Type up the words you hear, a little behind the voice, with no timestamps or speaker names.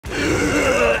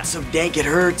It's so dank it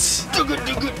hurts.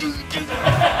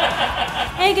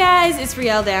 Hey guys, it's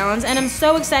Riele Downs, and I'm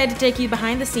so excited to take you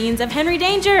behind the scenes of Henry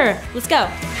Danger. Let's go.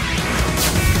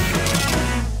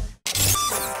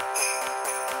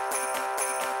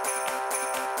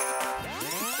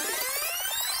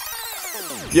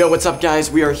 Yo, what's up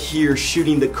guys? We are here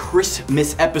shooting the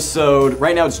Christmas episode.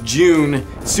 Right now it's June.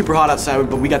 It's super hot outside,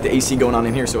 but we got the AC going on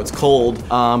in here, so it's cold.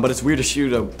 But it's weird to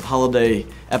shoot a holiday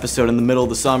episode in the middle of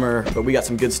the summer, but we got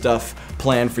some good stuff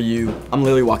planned for you. I'm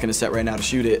literally walking to set right now to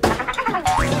shoot it.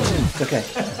 It's okay,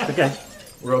 it's okay.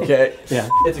 We're okay? Yeah.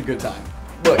 It's a good time.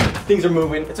 Look, things are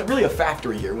moving. It's really a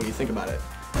factory here when you think about it.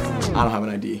 I don't have an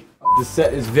ID. The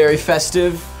set is very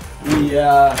festive.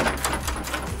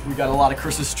 We got a lot of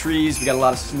Christmas trees, we got a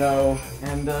lot of snow,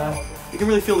 and you can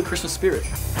really feel the Christmas spirit.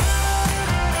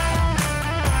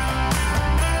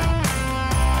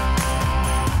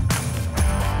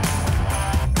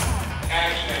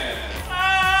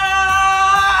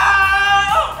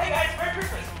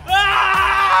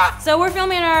 So we're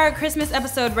filming our Christmas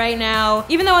episode right now.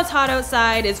 Even though it's hot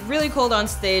outside, it's really cold on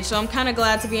stage, so I'm kind of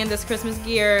glad to be in this Christmas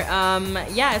gear.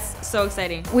 Yeah, it's so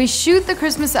exciting. We shoot the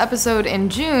Christmas episode in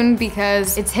June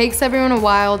because it takes everyone a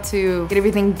while to get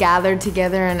everything gathered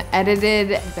together and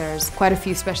edited. There's quite a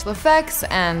few special effects,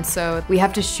 and so we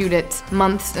have to shoot it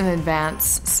months in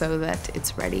advance so that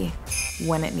it's ready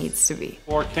when it needs to be.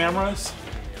 4 cameras.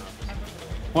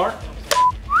 Mark?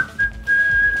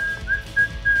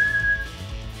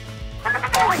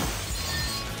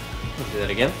 Do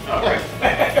that again.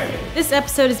 This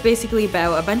episode is basically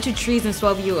about a bunch of trees in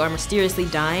Swellview are mysteriously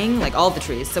dying, like all the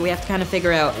trees. So we have to kind of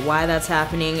figure out why that's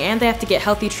happening, and they have to get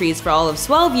healthy trees for all of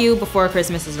Swellview before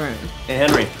Christmas is ruined. Hey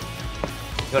Henry, you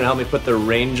wanna help me put the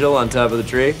Rangel on top of the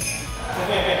tree?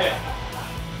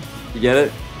 You get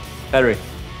it? Henry,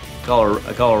 I call her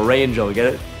Rangel, you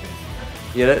get it?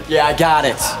 You get it? Yeah, I got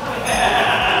it.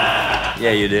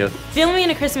 Yeah, you do.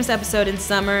 Filming a Christmas episode in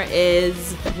summer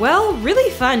is, well, really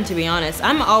fun, to be honest.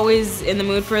 I'm always in the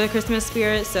mood for the Christmas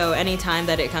spirit, so anytime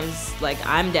that it comes, like,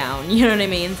 I'm down, you know what I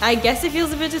mean? I guess it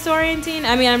feels a bit disorienting.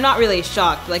 I mean, I'm not really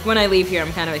shocked. Like, when I leave here,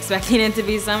 I'm kind of expecting it to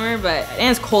be summer, and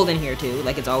it's cold in here, too.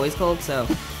 Like, it's always cold, so,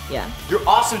 yeah. Your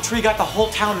awesome tree got the whole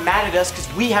town mad at us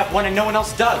because we have one and no one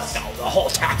else does. No, the whole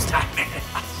town's not mad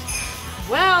at us.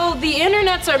 Well, the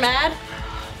internets are mad.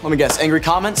 Let me guess, angry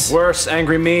comments? Worse,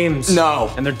 angry memes.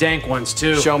 No. And they're dank ones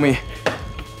too. Show me.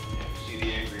 See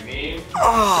the angry meme?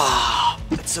 Ah,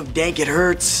 that's so dank it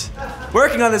hurts.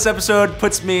 Working on this episode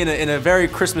puts me in a very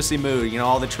Christmassy mood. You know,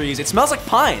 all the trees. It smells like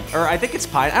pine, or I think it's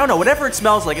pine. I don't know, whatever it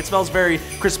smells like, it smells very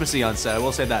Christmassy on set, I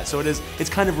will say that. So it's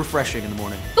kind of refreshing in the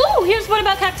morning. Ooh, here's What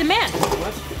About Captain Man?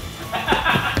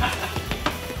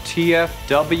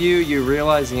 TFW, you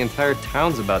realize the entire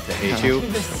town's about to hate you.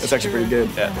 That's actually pretty good.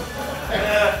 Yeah.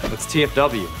 What's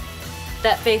TFW?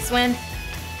 That face wind.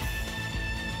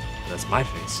 That's my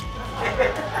face.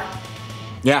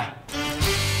 Yeah.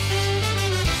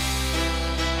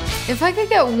 If I could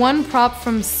get one prop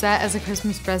from set as a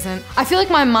Christmas present, I feel like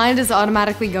my mind is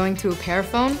automatically going to a pear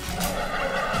phone.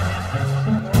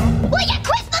 Will you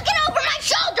quit looking over my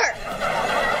shoulder?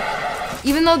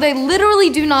 Even though they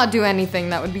literally do not do anything,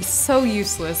 that would be so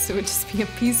useless. It would just be a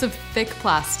piece of thick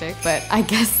plastic, but I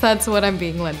guess that's what I'm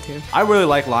being led to. I really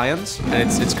like lions, and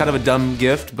it's kind of a dumb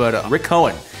gift, but Rick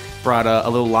Cohen brought a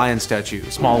little lion statue,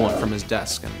 a small one, from his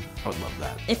desk, and I would love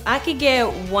that. If I could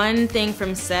get one thing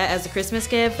from set as a Christmas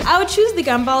gift, I would choose the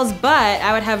gumballs, but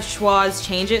I would have Schwoz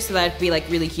change it so that it'd be like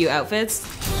really cute outfits.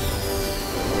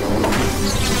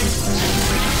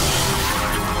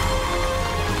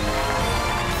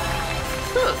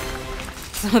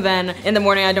 So then in the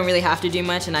morning I don't really have to do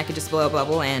much and I could just blow a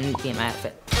bubble and be in my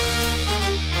outfit.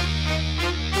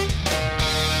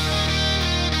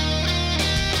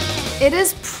 It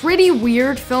is pretty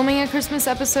weird filming a Christmas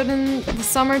episode in the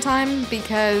summertime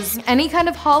because any kind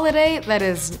of holiday that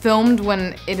is filmed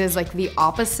when it is like the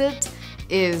opposite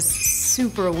is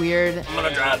super weird. I'm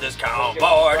gonna drive this convoy,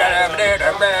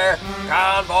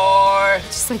 convoy. It's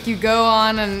just like you go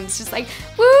on and it's just like,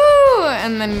 woo,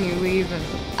 and then you leave and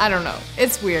I don't know,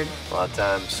 it's weird. A lot of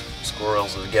times,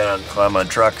 squirrels will get on, climb on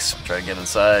trucks, try to get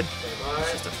inside.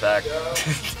 It's just a fact.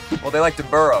 Well, they like to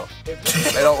burrow. They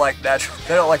don't like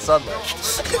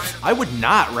sunlight. I would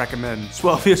not recommend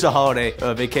Swellview as a holiday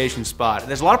vacation spot.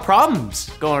 There's a lot of problems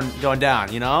going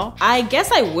down, you know? I guess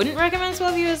I wouldn't recommend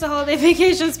Swellview as a holiday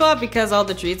vacation spot because all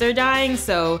the trees are dying,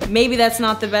 so maybe that's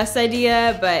not the best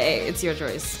idea, but it's your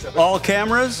choice. All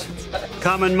cameras,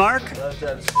 common mark.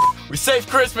 We saved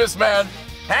Christmas, man.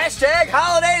 Hashtag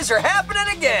holidays are happening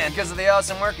again because of the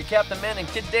awesome work of Captain Man and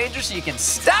Kid Danger, so you can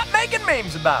stop making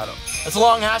memes about them. That's a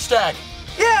long hashtag.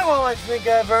 Yeah, well, I think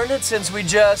I've earned it since we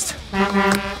just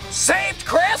saved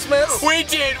Christmas. We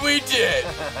did.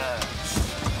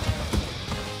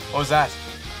 What was that?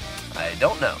 I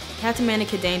don't know. Captain Man and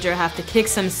Kid Danger have to kick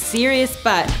some serious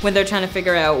butt when they're trying to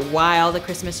figure out why all the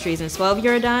Christmas trees in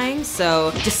Swellview are dying,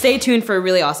 so just stay tuned for a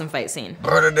really awesome fight scene.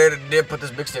 Put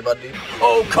this mixtape on, dude.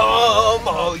 Oh, come,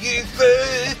 all ye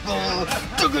faithful.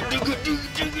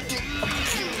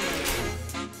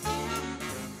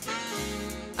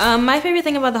 My favorite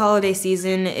thing about the holiday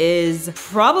season is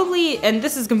probably, and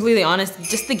this is completely honest,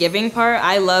 just the giving part.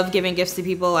 I love giving gifts to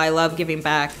people. I love giving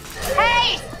back.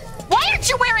 Hey! Why aren't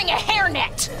you wearing a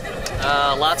hairnet?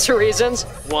 Lots of reasons.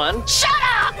 One. Shut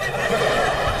up!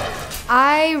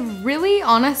 I really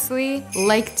honestly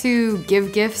like to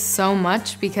give gifts so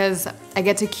much because I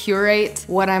get to curate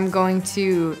what I'm going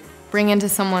to bring into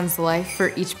someone's life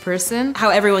for each person. How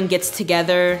everyone gets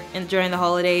together during the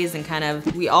holidays and kind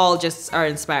of, we all just are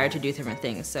inspired to do different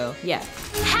things, so yeah.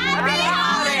 Happy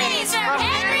holidays from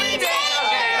Henry Danger!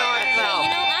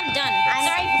 I'm done.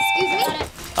 Sorry, excuse me?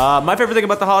 My favorite thing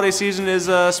about the holiday season is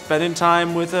spending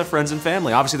time with friends and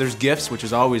family. Obviously there's gifts, which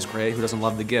is always great. Who doesn't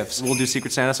love the gifts? We'll do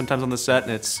Secret Santa sometimes on the set,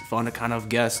 and it's fun to kind of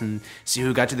guess and see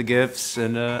who got you the gifts,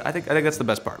 and I think that's the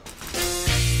best part.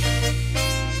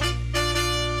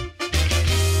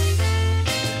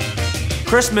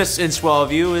 Christmas in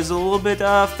Swellview is a little bit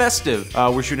festive.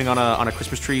 We're shooting on a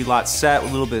Christmas tree lot set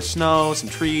with a little bit of snow, some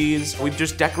trees. We've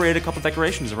just decorated a couple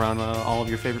decorations around all of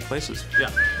your favorite places. Yeah.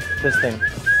 This thing.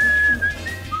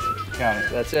 Got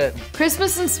it. That's it.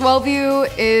 Christmas in Swellview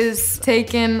is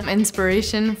taking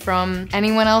inspiration from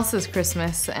anyone else's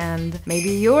Christmas, and maybe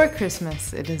your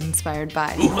Christmas it is inspired by.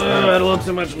 I had a little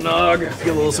too much nog. Get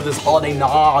a little some of this holiday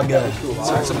nog.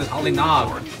 Sorry, some of this holiday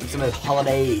nog. Some of this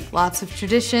holiday. Lots of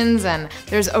traditions, and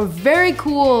there's a very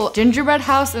cool gingerbread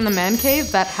house in the man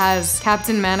cave that has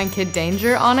Captain Man and Kid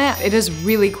Danger on it. It is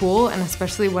really cool, and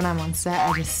especially when I'm on set,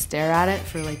 I just stare at it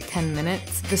for like 10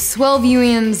 minutes. The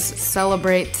Swellviewians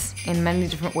celebrate in many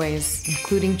different ways,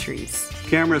 including trees.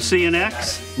 Camera C and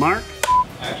X. Mark?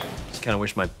 Just kind of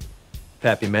wish my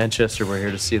Pappy Manchester were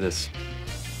here to see this.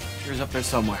 Here's up there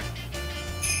somewhere.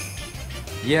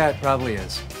 Yeah, it probably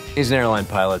is. He's an airline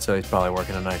pilot, so he's probably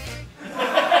working tonight.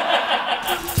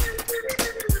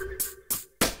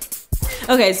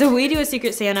 Okay, so we do a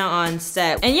Secret Santa on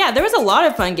set, and yeah, there was a lot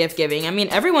of fun gift giving. I mean,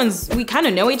 we kind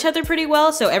of know each other pretty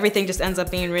well, so everything just ends up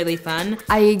being really fun.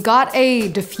 I got a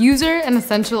diffuser, an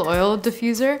essential oil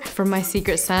diffuser from my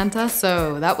Secret Santa,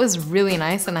 so that was really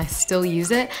nice, and I still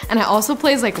use it. And it also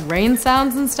plays like rain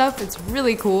sounds and stuff. It's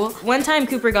really cool. One time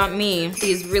Cooper got me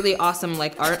these really awesome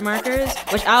like art markers,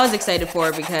 which I was excited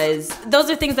for because those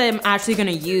are things that I'm actually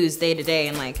gonna use day to day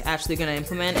and like actually gonna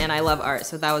implement, and I love art,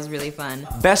 so that was really fun.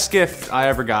 Best gift I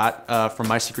ever got from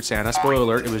my Secret Santa, spoiler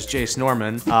alert, it was Jace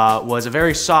Norman, was a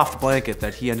very soft blanket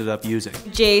that he ended up using.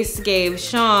 Jace gave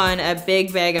Sean a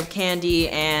big bag of candy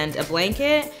and a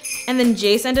blanket, and then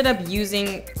Jace ended up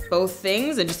using both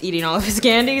things and just eating all of his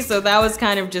candy, so that was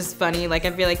kind of just funny. Like, I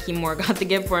feel like he more got the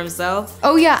gift for himself.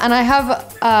 Oh yeah, and I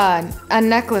have a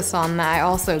necklace on that I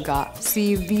also got.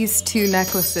 See, these two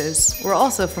necklaces were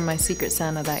also from my Secret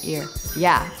Santa that year.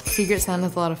 Yeah, Secret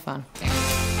Santa's a lot of fun. Thanks.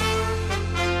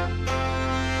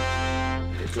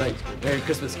 Merry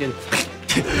Christmas, kid.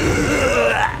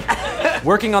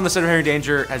 Working on the set of Henry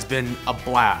Danger has been a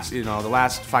blast. You know, the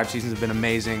last 5 seasons have been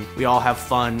amazing. We all have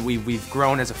fun. We've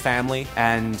grown as a family,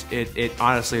 and it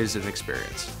honestly is an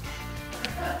experience.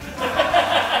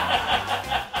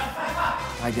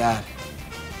 My God.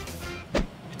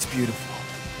 It's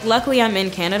beautiful. Luckily, I'm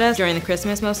in Canada during the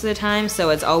Christmas most of the time, so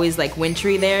it's always like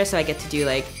wintry there, so I get to do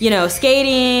like, you know,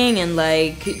 skating and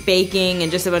like baking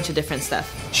and just a bunch of different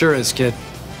stuff. Sure is, kid.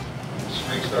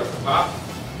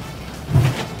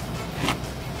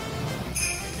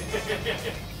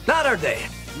 Not our day.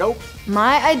 Nope.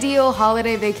 My ideal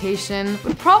holiday vacation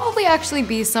would probably actually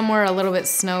be somewhere a little bit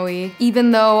snowy,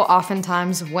 even though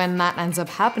oftentimes when that ends up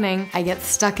happening, I get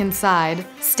stuck inside.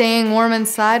 Staying warm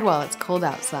inside while it's cold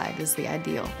outside is the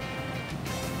ideal.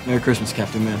 Merry Christmas,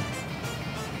 Captain Man.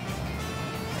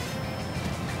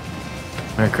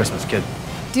 Merry Christmas, kid.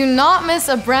 Do not miss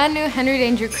a brand new Henry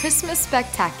Danger Christmas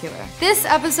Spectacular. This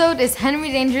episode is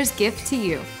Henry Danger's gift to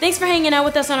you. Thanks for hanging out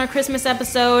with us on our Christmas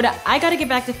episode. I gotta get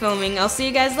back to filming. I'll see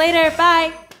you guys later.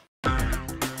 Bye.